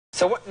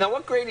So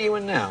what grade are you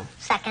in now?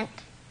 Second.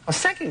 Oh,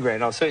 second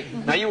grade. Oh, so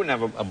now you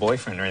wouldn't have a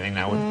boyfriend or anything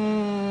now, would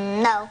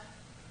you? No.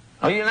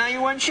 Oh, now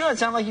you weren't sure. It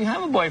sounded like you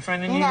have a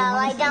boyfriend. And No,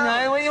 I don't. No,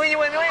 I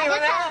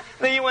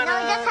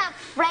just have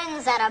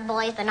friends that are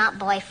boys, but not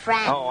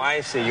boyfriends. Oh,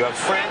 I see. You have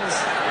friends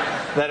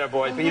that are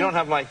boys, but you don't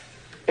have, like...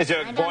 Is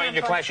there a boy in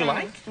your class you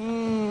like?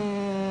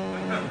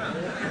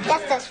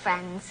 Just as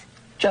friends.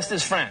 Just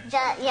as friends?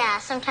 Yeah,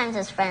 sometimes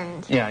as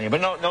friends. Yeah,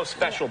 but no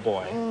special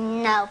boy?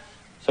 No.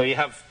 So you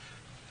have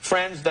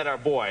friends that are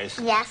boys?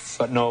 Yes.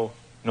 But no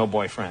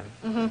boyfriend?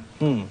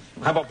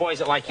 How about boys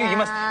that like you? You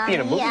must be in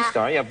a movie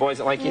star. You have boys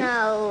that like you?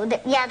 No.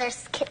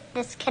 There's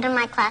this kid in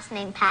my class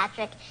named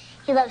Patrick.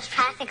 He loves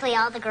practically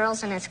all the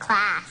girls in his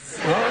class.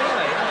 Oh,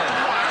 really?